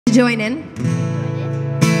to join in?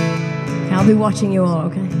 I'll be watching you all,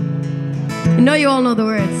 okay? I know you all know the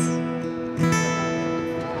words.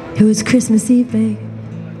 It was Christmas Eve, babe.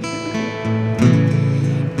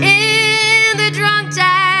 In the drunk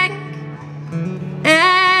tank,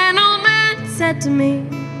 an old man said to me,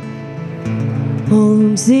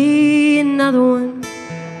 "Won't see another one."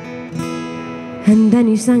 And then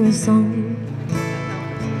he sang a song.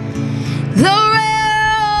 The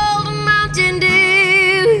rolled Mountain Dew.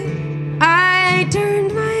 I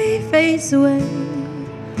turned my face away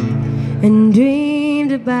and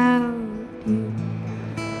dreamed about you.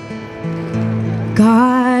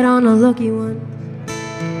 Got on a lucky one.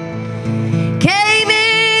 Came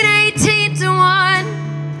in 18 to 1.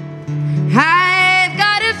 I've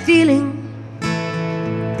got a feeling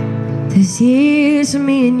this year's for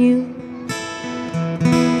me and you.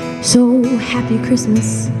 So happy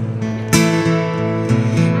Christmas.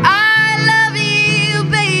 I love you,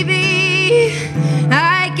 baby.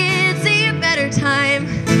 I can't see a better time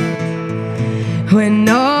when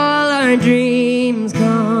all our dreams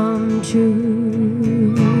come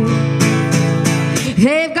true.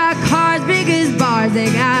 They've got cars big as bars, they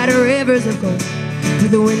got rivers of gold,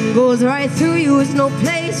 but the wind goes right through you. It's no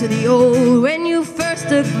place for the old. When you first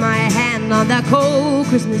took my hand on that cold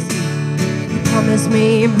Christmas Eve, promised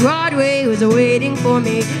me Broadway was waiting for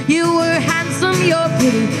me. You were handsome, you're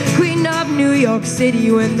pretty, queen of New York City.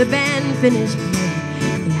 When the band finished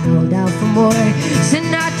playing, they held out for more.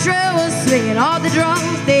 Sinatra was swinging, all the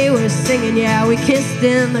drums they were singing. Yeah, we kissed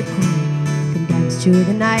in the cool and danced through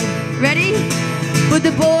the night. Ready? But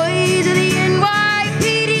the boys of the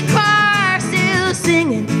NYPD choir still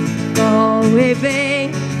singing Galway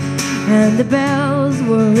Bay, and the bells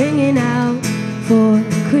were ringing out for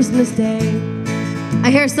Christmas Day. I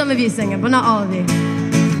hear some of you singing, but not all of you.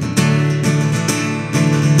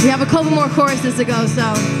 We have a couple more choruses to go,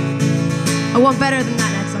 so I want better than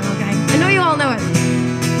that next song, okay? I know you all know it.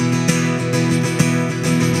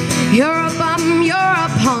 You're a bum, you're a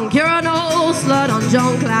punk, you're an old slut on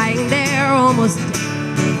junk, lying there almost dead,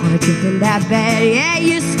 or deep in that bed. Yeah,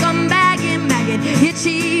 you scumbag and maggot, you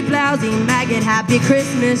cheap, lousy maggot. Happy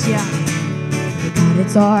Christmas, yeah. God,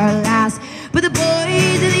 it's our last. But the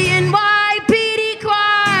boys of the NYPD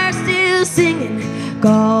choir still singing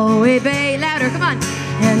Galway Bay. Louder, come on.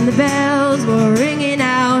 And the bells were ringing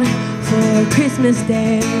out for Christmas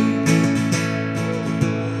Day.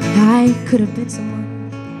 I could have been someone.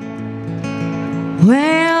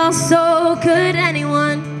 Well, so could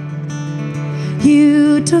anyone.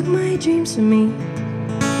 You took my dreams from me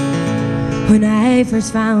when I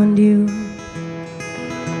first found you.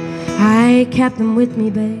 I kept them with me,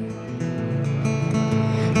 babe.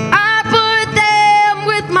 I put them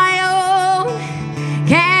with my own.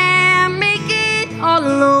 Can't make it all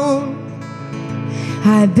alone.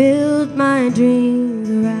 I built my dreams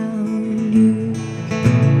around you.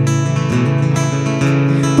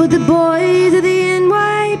 But the boys of the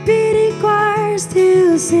NYPD choir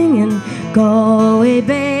still singing Galway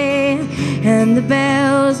Bay, and the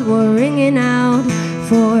bells were ringing out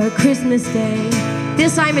for Christmas Day.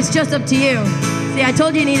 This time it's just up to you. See, I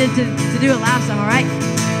told you needed to do a laugh song, all right?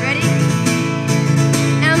 Ready?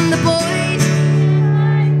 And the boys.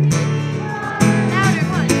 Louder,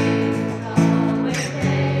 come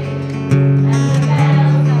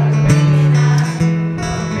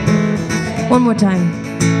on. One more time.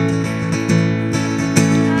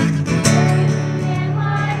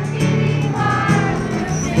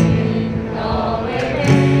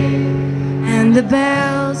 And the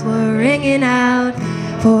bells were ringing out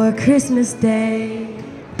for Christmas Day.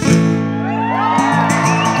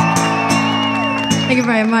 Thank you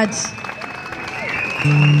very much.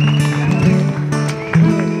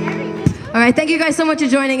 All right, thank you guys so much for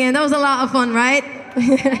joining in. That was a lot of fun, right?